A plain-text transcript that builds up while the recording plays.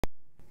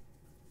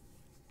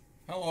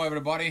Hello,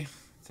 everybody.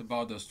 It's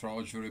about the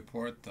astrology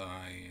report.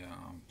 I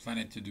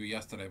planned to do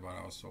yesterday, but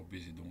I was so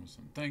busy doing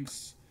some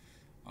things.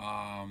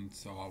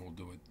 So I will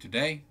do it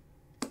today.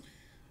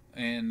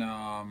 And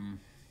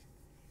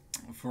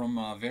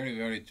from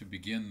very to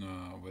begin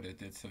with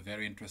it, it's a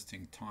very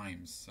interesting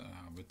times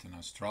within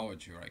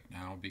astrology right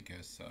now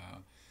because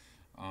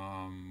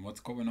what's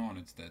going on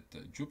is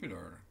that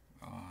Jupiter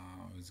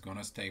is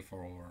gonna stay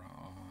for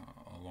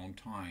a long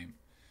time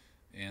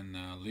in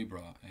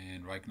Libra,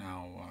 and right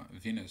now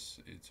Venus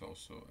is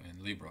also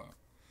in Libra.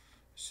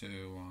 So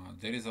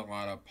there is a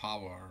lot of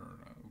power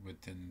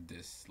within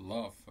this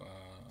love.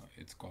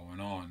 It's going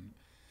on,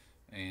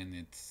 and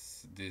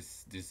it's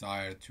this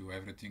desire to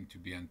everything to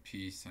be in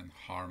peace and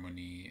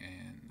harmony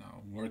and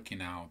working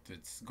out.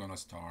 It's gonna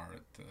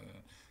start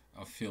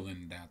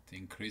feeling that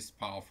increased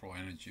powerful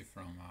energy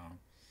from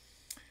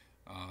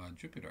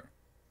Jupiter.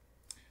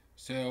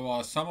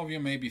 So some of you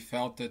maybe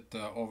felt it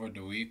over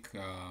the week.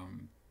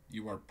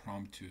 You were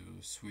prompt to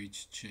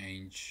switch,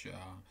 change.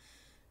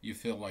 You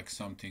feel like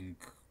something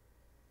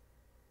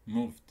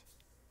moved,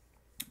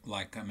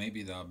 like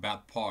maybe the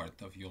bad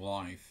part of your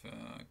life,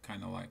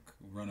 kind of like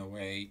run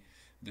away.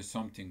 There's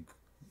something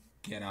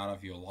get out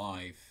of your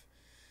life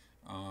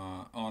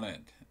on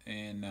it,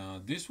 and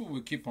this will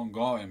keep on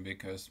going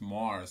because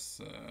Mars,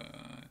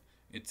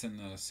 it's in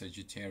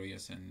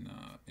Sagittarius, and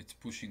it's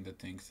pushing the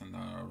things in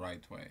the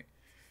right way.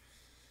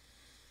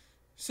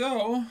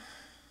 So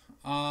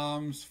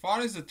as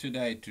far as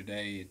today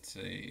it's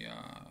a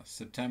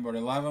September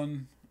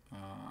 11,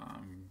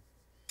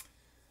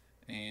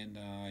 and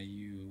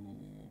you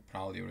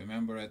probably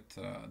remember it,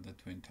 the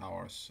Twin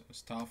Towers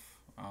stuff.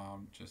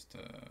 Just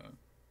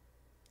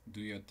do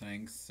your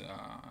things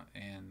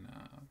and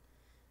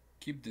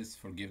keep this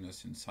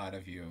forgiveness inside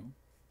of you.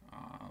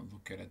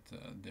 Look at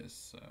it,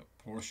 this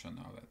portion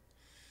of it,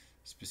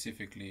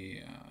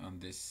 specifically on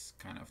this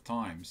kind of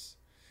times.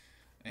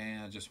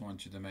 And I just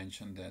want you to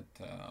mention that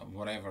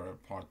whatever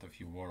part of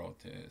your world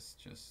is,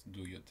 just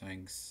do your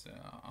things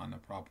on a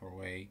proper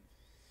way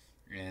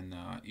and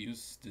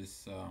use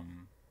this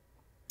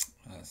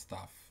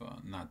stuff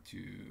not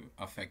to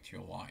affect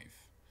your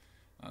life,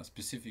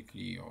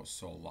 specifically your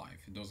soul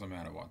life. It doesn't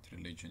matter what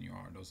religion you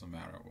are, it doesn't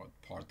matter what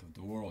part of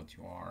the world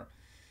you are.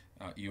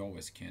 You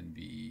always can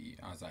be,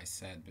 as I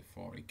said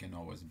before, it can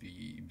always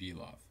be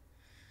love.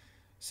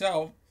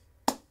 So,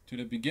 to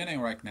the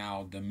beginning right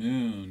now, the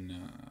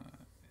moon.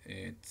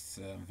 It's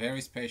a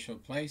very special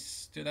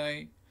place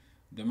today.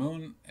 The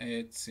moon,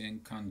 it's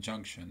in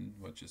conjunction,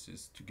 which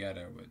is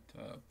together with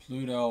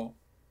Pluto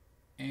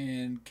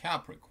and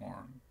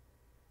Capricorn.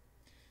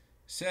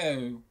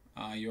 So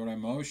your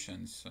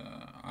emotions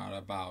are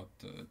about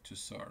to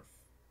surf.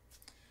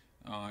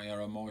 Your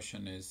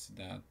emotion is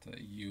that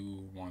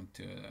you want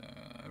to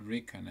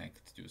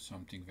reconnect to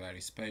something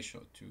very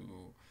special,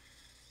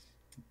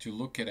 to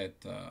look at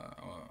it.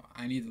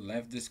 I need to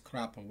leave this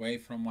crap away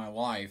from my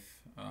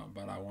life,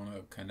 but I want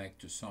to connect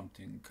to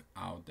something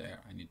out there.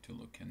 I need to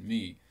look at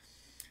me.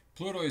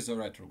 Pluto is a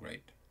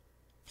retrograde.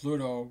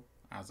 Pluto,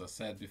 as I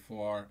said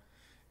before,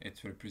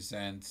 it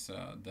represents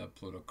the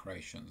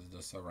plutocrations,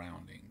 the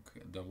surrounding,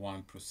 the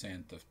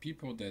 1% of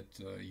people that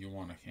you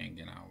want to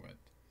hang out with.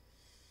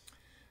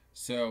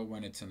 So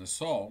when it's in a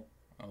soul,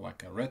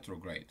 like a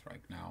retrograde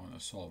right now in a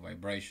soul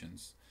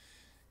vibrations,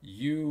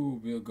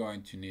 you will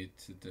going to need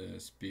to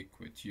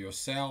speak with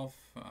yourself,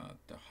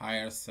 the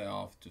higher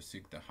self, to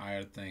seek the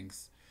higher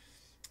things.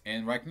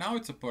 And right now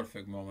it's a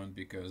perfect moment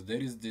because there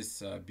is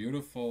this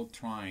beautiful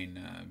trine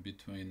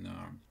between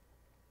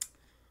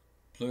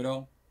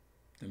Pluto,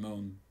 the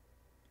moon,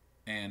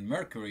 and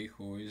Mercury,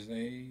 who is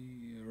a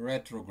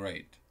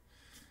retrograde.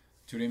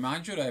 To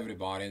remind you to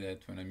everybody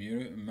that when a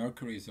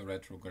Mercury is a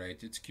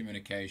retrograde, it's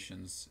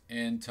communications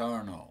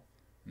internal,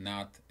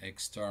 not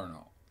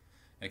external.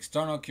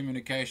 External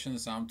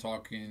communications, I'm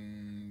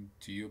talking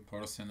to you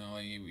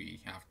personally.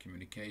 We have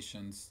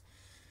communications.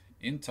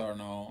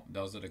 Internal,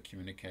 those are the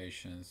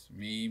communications.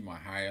 Me, my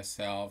higher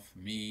self,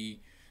 me,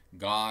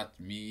 God,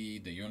 me,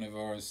 the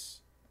universe,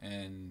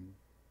 and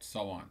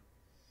so on.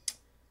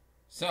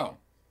 So,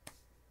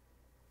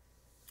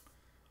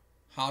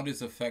 how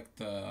does affect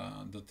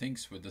the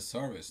things with the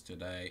service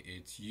today?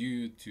 It's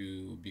you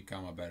to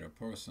become a better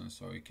person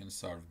so you can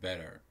serve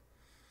better.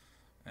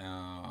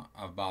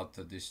 About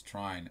this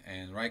trine,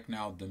 and right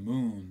now the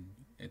moon,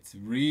 it's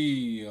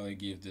really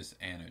give this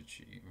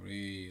energy,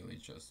 really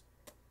just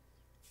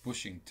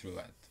pushing through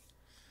it.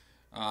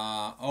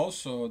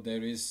 Also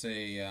there is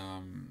a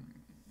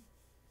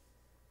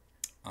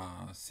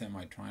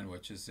semi-trine,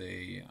 which is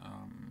a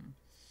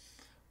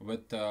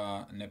with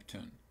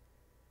Neptune,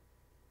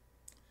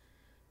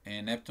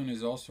 and Neptune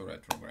is also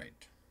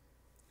retrograde.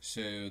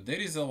 So there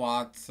is a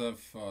lot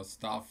of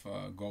stuff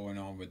going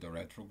on with the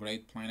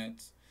retrograde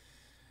planets.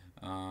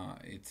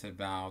 It's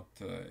about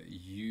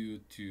you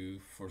to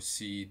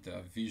foresee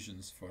the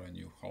visions for a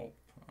new hope,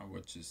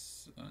 which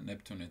is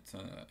Neptune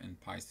in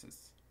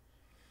Pisces.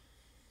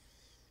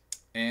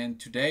 And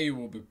today you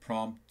will be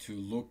prompted to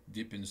look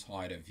deep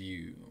inside of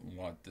you,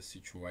 what the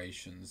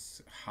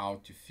situations,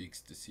 how to fix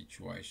the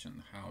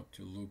situation, how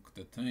to look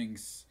the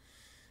things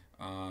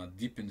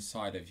deep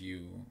inside of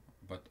you,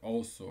 but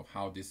also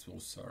how this will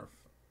serve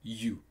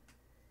you.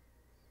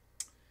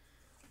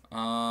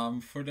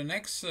 For the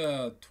next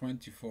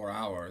 24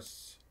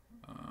 hours,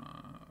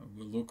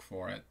 we'll look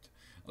for it.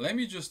 Let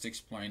me just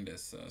explain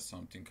this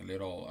something a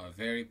little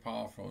very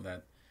powerful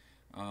that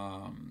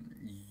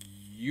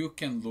you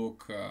can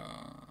look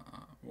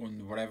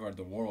on whatever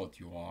the world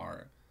you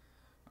are.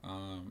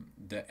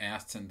 The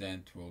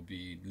ascendant will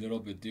be a little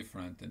bit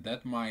different, and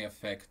that might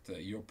affect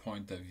your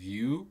point of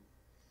view,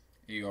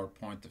 your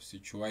point of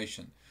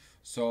situation.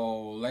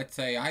 So let's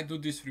say I do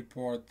this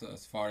report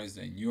as far as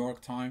the New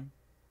York time,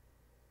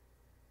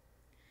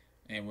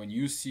 and when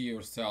you see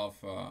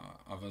yourself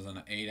as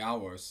an 8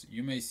 hours,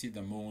 you may see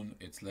the moon,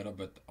 it's a little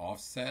bit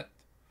offset,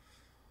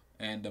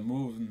 and the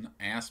moon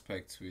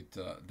aspects with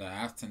the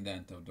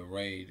ascendant of the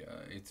raid,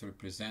 it's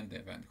represent the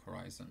event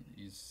horizon.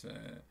 Is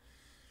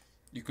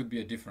it could be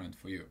a different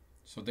for you.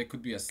 So there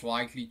could be a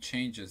slightly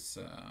changes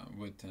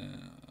with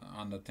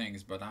on the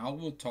things, but I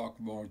will talk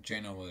more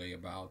generally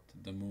about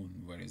the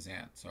moon where it's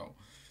at. So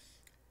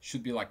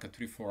should be like a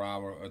 3-4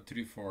 hour or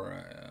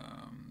 3-4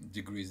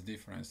 degrees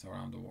difference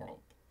around the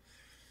world.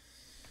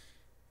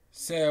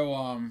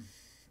 So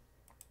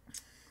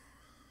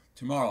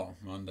tomorrow,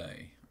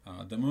 Monday,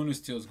 the moon is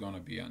still going to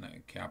be on a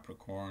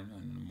Capricorn,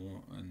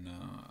 and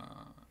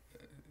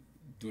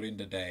during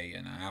the day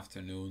and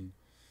afternoon,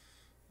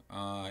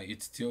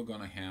 it's still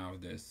going to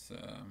have this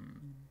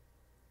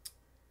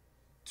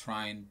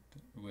trine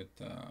with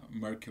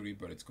Mercury,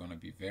 but it's going to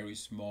be very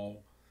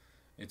small.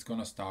 It's going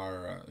to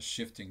start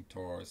shifting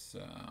towards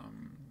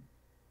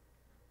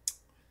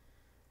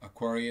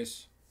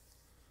Aquarius,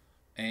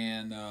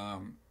 and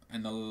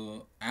in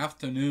the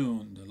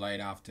afternoon, the late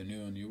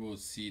afternoon, you will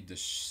see the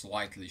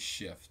slightly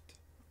shift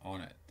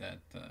on it. That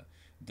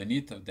the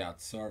need of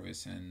that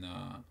service and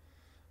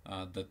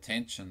the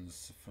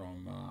tensions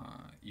from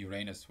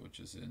Uranus, which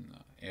is in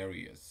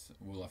Aries,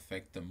 will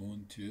affect the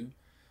moon too.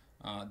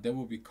 They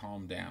will be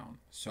calmed down.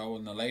 So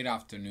in the late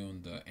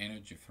afternoon, the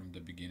energy from the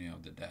beginning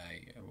of the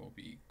day will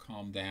be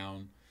calmed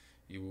down.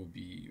 It will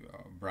be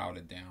brought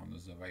it down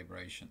as the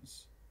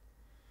vibrations.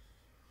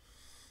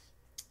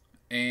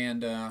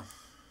 And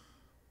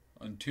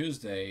on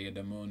Tuesday,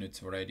 the moon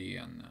it's already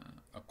in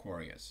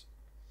Aquarius.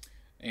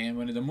 And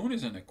when the moon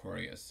is in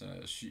Aquarius,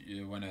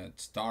 when it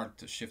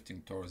starts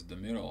shifting towards the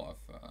middle of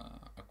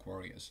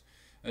Aquarius,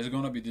 there's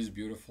going to be this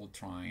beautiful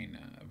trine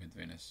with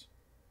Venus.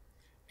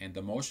 And the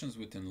emotions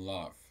within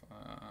love,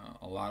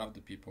 a lot of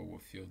the people will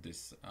feel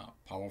this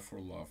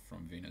powerful love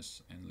from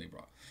Venus and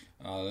Libra.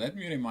 Let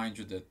me remind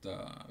you that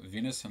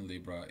Venus and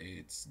Libra,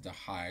 it's the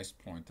highest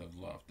point of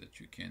love that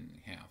you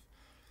can have.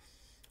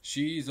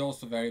 She is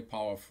also very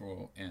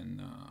powerful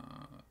in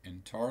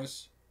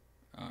Taurus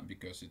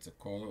because it's a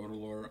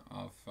co-ruler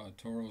of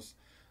Taurus.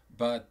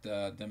 But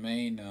the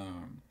main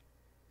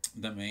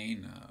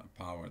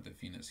power that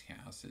Venus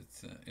has,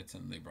 it's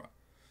in Libra.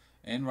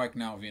 And right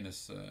now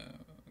Venus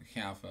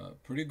have a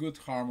pretty good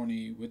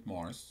harmony with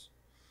Mars,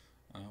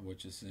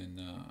 which is in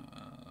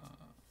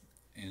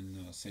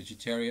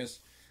Sagittarius.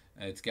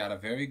 It's got a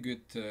very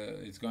good.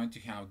 It's going to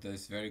have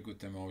this very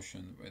good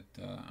emotion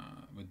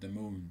with the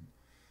Moon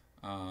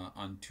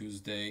on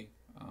Tuesday.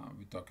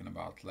 We're talking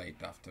about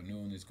late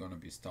afternoon. It's going to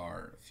be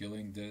start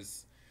feeling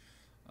this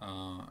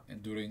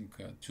and during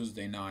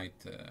Tuesday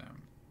night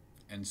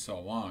and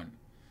so on.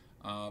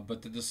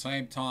 But at the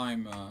same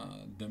time,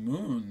 the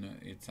moon,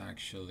 it's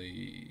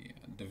actually,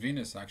 the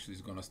Venus actually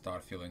is going to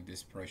start feeling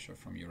this pressure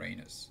from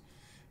Uranus,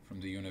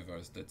 from the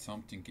universe, that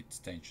something it's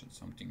tension,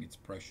 something it's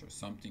pressure,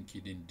 something he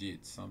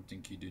did,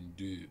 something he didn't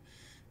do,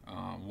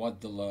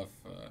 what the love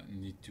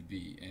need to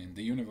be. And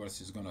the universe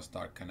is going to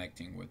start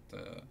connecting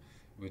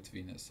with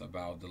Venus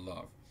about the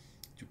love,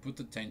 to put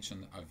the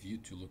tension of you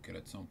to look at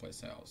it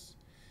someplace else.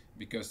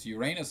 Because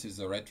Uranus is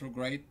a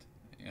retrograde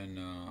in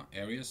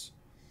Aries,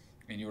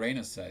 and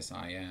Uranus says,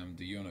 I am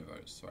the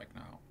universe right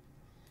now.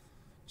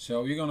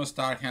 So you're going to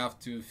start have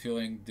to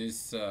feeling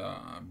this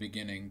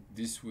beginning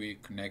this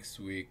week, next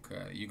week,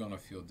 you're going to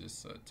feel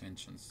this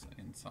tensions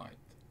inside.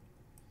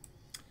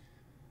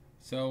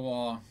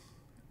 So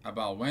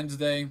about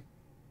Wednesday,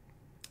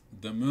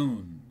 the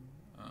moon,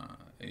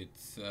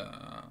 it's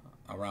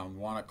around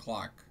 1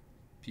 o'clock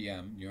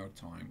p.m. New York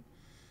time.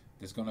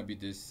 There's going to be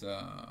this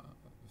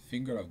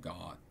finger of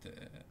God,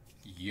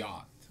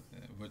 yacht,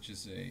 which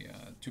is a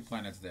two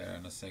planets there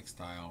and a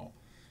sextile,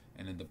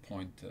 and in the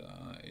point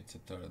it's a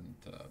third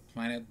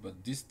planet,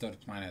 but this third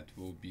planet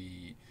will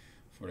be,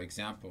 for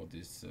example,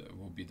 this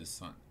will be the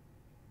sun.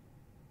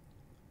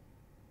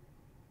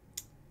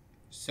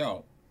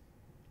 So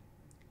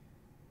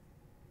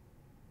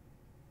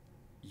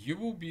you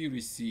will be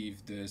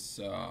receive this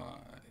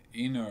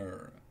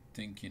inner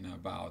thinking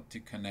about to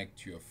connect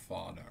to your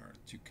father,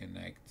 to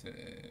connect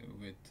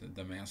with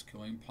the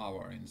masculine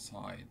power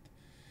inside,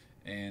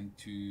 and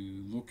to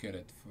look at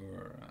it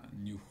for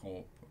new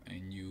hope, a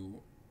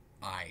new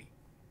eye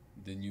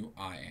the new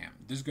I am.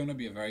 There's going to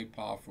be a very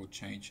powerful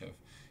change of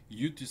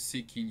you to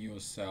seeking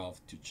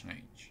yourself to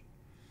change.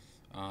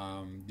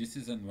 This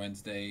is on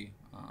Wednesday,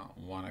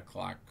 1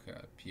 o'clock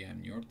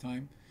p.m. New York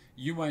time.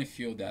 You might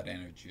feel that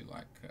energy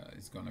like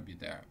it's going to be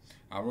there.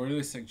 I would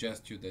really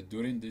suggest you that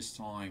during this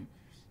time,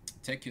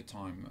 take your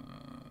time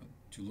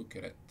to look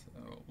at it.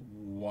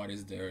 What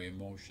is their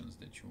emotions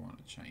that you want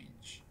to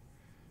change?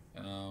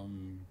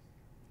 Um,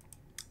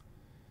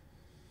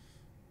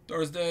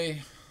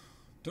 Thursday,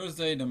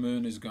 Thursday, the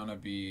moon is gonna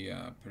be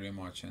pretty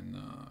much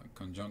in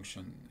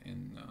conjunction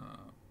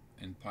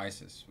in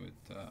Pisces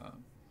with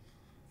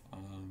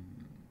um,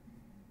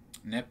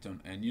 Neptune,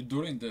 and you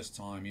during this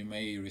time you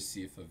may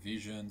receive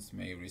visions,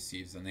 may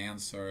receive some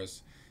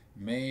answers,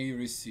 may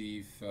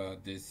receive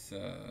this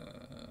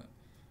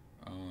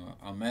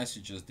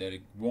messages that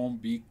it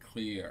won't be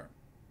clear.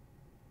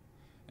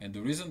 And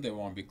the reason they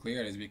won't be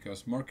clear is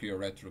because Mercury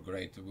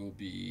retrograde will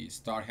be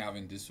start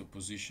having this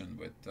opposition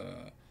with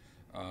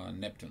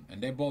Neptune,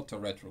 and they both are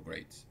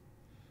retrogrades.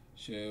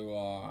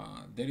 So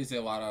there is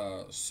a lot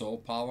of soul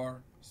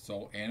power,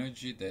 soul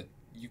energy that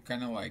you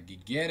kind of like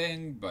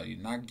getting, but you're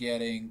not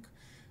getting.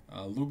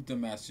 Look the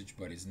message,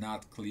 but it's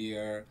not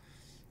clear.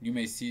 You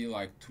may see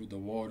like through the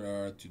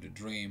water to the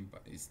dream,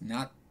 but it's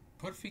not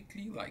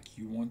perfectly like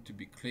you want to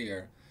be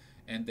clear,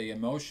 and the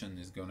emotion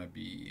is gonna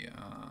be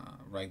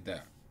right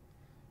there.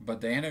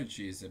 But the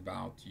energy is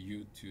about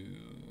you to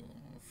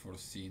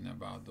foreseen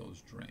about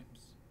those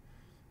dreams,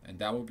 and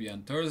that will be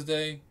on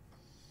Thursday.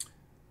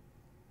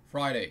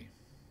 Friday,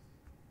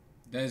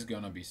 there's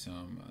gonna be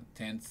some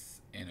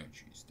tense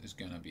energies. There's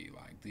gonna be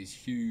like these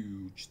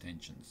huge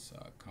tensions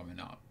coming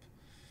up,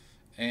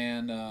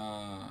 and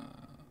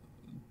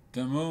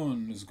the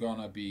moon is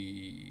gonna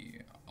be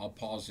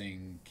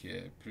opposing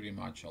pretty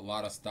much a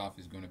lot of stuff.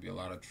 Is gonna be a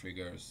lot of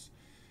triggers.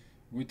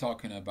 We're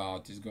talking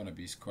about is gonna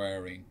be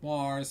squaring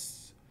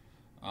Mars.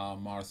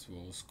 Mars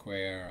will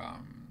square.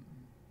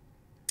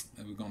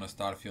 We're gonna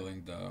start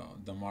feeling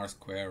the Mars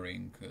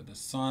squaring the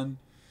Sun.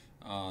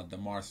 The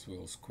Mars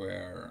will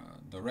square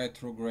the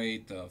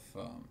retrograde of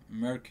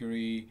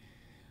Mercury.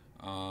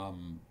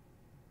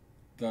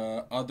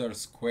 The other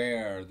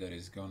square that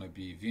is going to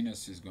be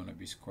Venus is going to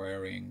be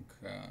squaring.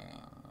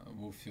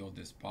 We'll feel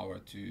this power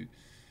too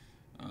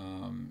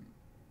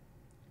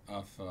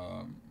of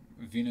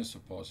Venus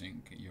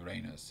opposing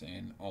Uranus,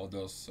 and all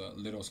those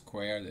little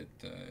square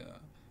that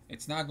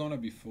it's not going to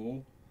be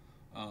full,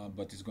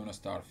 but it's going to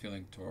start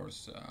feeling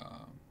towards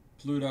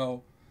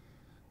Pluto.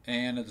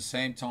 And at the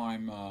same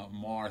time,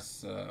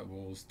 Mars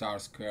will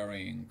start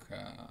squaring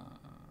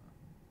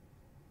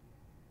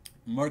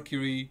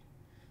Mercury,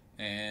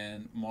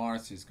 and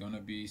Mars is gonna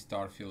be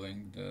start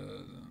feeling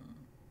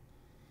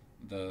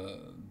the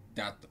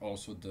that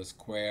also the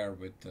square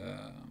with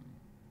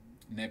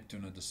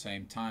Neptune at the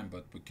same time.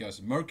 But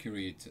because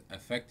Mercury is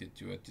affected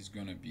to it, is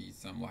gonna be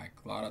some like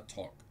a lot of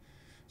talk.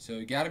 So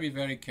you gotta be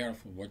very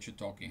careful what you're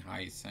talking, how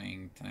you're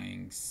saying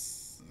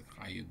things,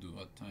 how you do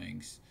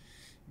things,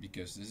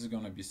 because this is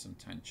going to be some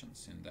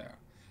tensions in there,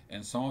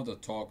 and some of the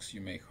talks you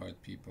may hurt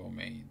people,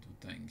 may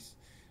do things,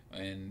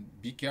 and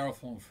be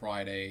careful on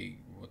Friday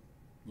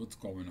what's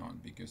going on,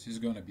 because it's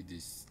going to be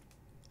this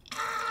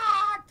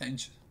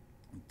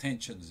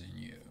tensions in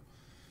you.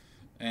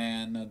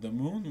 And the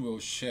moon will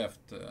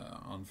shift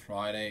on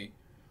Friday,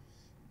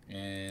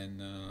 and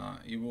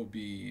it will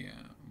be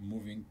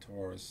moving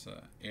towards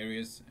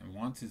Aries, and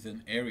once it's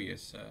in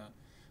Aries,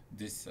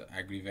 this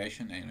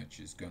aggravation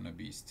energy is going to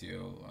be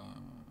still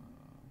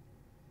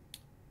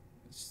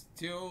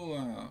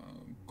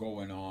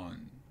going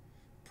on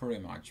pretty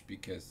much,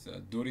 because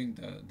during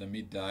the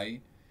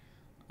midday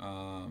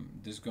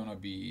there's gonna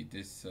be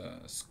this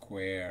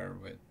square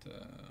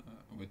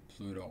with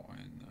Pluto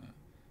and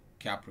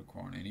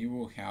Capricorn, and you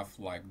will have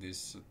like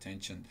this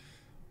tension.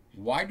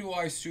 Why do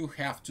I still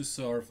have to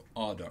serve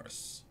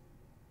others?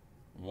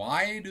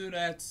 Why do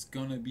that's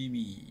gonna be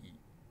me?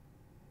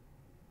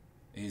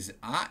 Is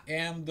I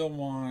am the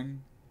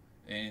one,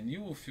 and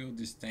you will feel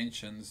these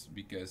tensions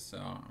because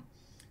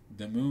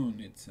the moon,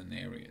 it's an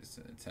Aries,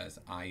 it says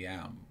I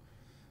am,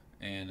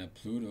 and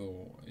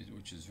Pluto,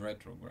 which is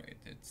retrograde,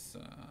 it's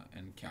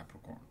in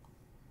Capricorn.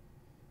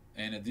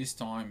 And at this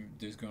time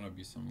there's going to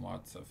be some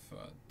lots of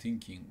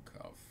thinking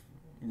of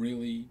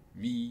really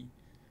me,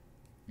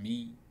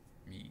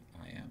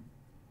 I am,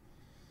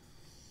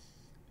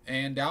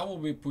 and that will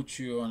be put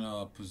you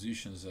on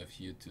positions of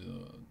you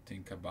to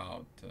think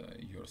about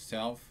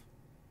yourself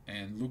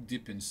and look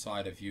deep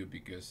inside of you,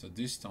 because at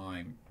this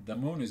time the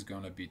moon is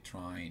going to be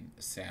trying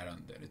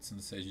Saturn, that it's in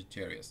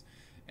Sagittarius,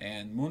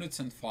 and moon it's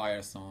in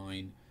fire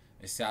sign,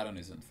 Saturn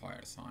is in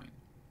fire sign,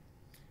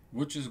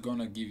 which is going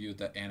to give you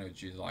the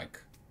energy like,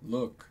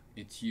 look,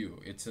 it's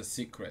you, it's a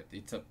secret,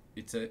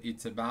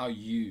 it's about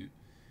you,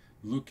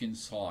 look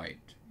inside,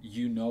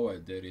 you know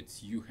it, that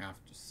it's you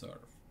have to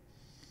serve.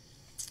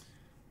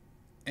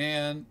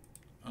 And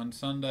on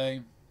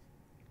Sunday,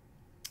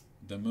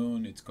 the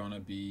moon, it's gonna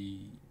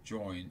be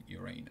join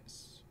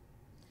Uranus,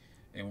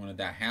 and when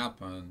that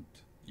happened,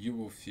 you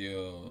will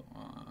feel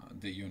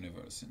the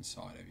universe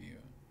inside of you,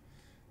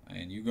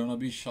 and you're gonna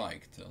be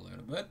shocked a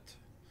little bit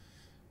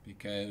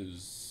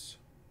because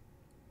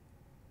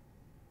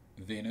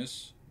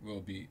Venus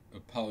will be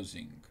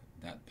opposing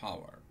that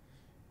power.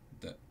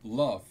 The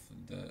love,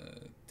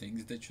 the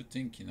things that you're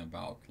thinking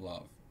about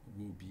love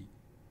will be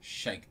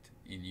shaked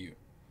in you.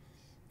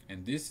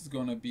 And this is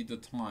gonna be the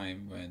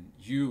time when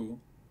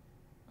you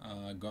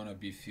gonna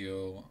be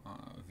feel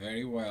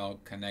very well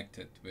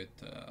connected with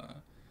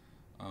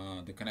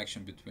the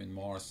connection between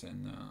Mars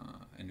and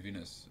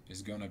Venus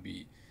is gonna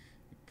be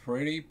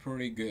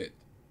pretty good.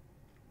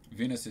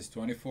 Venus is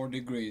 24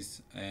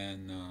 degrees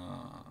and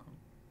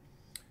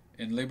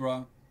in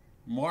Libra,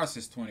 Mars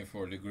is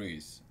 24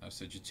 degrees of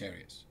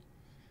Sagittarius,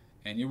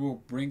 and you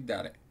will bring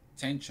that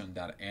tension,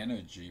 that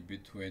energy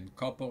between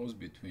couples,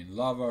 between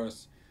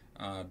lovers,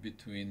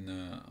 between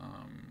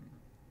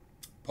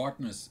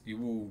partners. You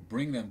will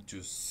bring them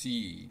to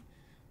see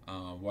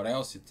what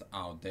else is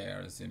out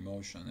there as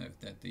emotion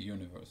that the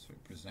universe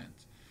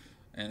represents.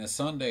 And a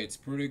Sunday, it's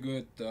pretty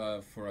good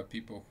for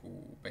people who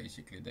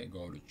basically they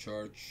go to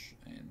church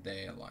and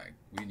they're like,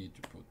 we need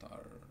to put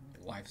our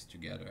lives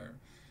together.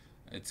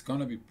 It's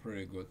gonna be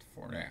pretty good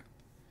for that.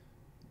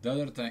 The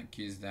other thing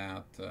is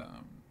that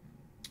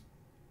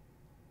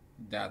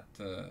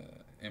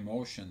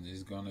emotion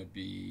is gonna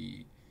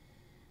be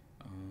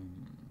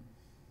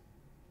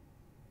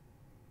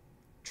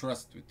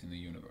trust within the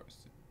universe.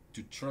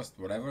 To trust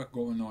whatever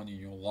going on in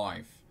your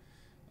life,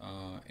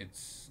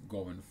 it's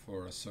going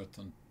for a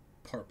certain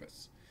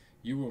purpose.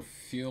 You will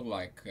feel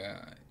like,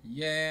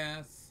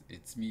 yes,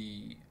 it's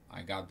me.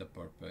 I got the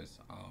purpose.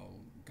 I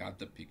got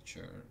the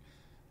picture.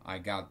 I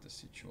got the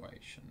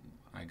situation.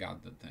 I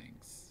got the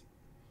things.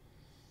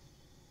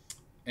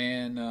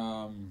 And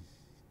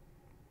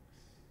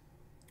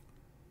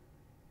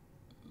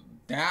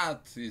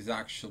that is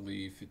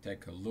actually, if you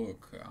take a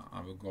look,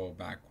 I will go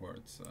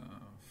backwards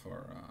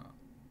for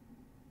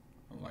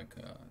like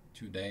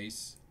 2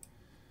 days.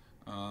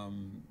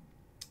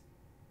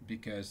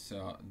 Because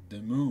the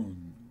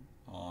moon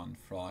on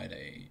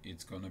Friday,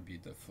 it's gonna be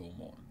the full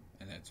moon,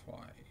 and that's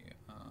why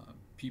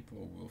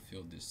people will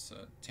feel these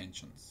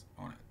tensions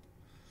on it.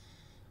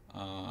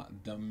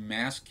 The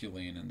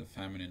masculine and the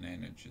feminine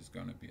energy is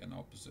gonna be an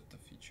opposite of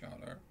each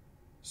other,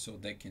 so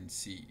they can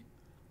see.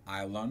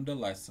 I learned the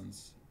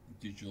lessons.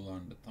 Did you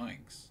learn the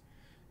things?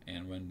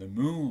 And when the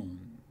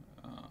moon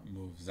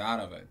moves out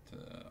of it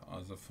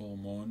as a full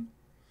moon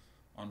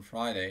on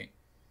Friday,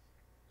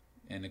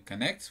 and it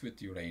connects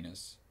with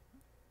Uranus,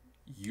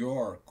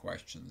 your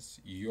questions,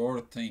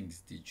 your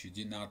things that you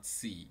did not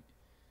see,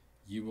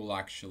 you will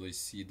actually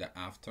see the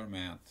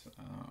aftermath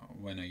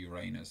when a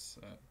Uranus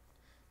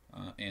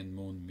and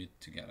Moon meet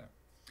together.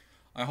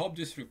 I hope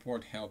this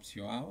report helps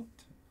you out.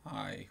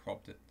 I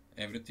hope that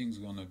everything's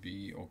gonna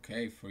be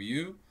okay for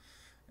you.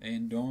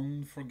 And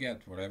don't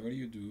forget, whatever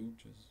you do,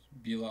 just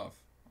be love.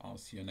 I'll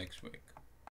see you next week.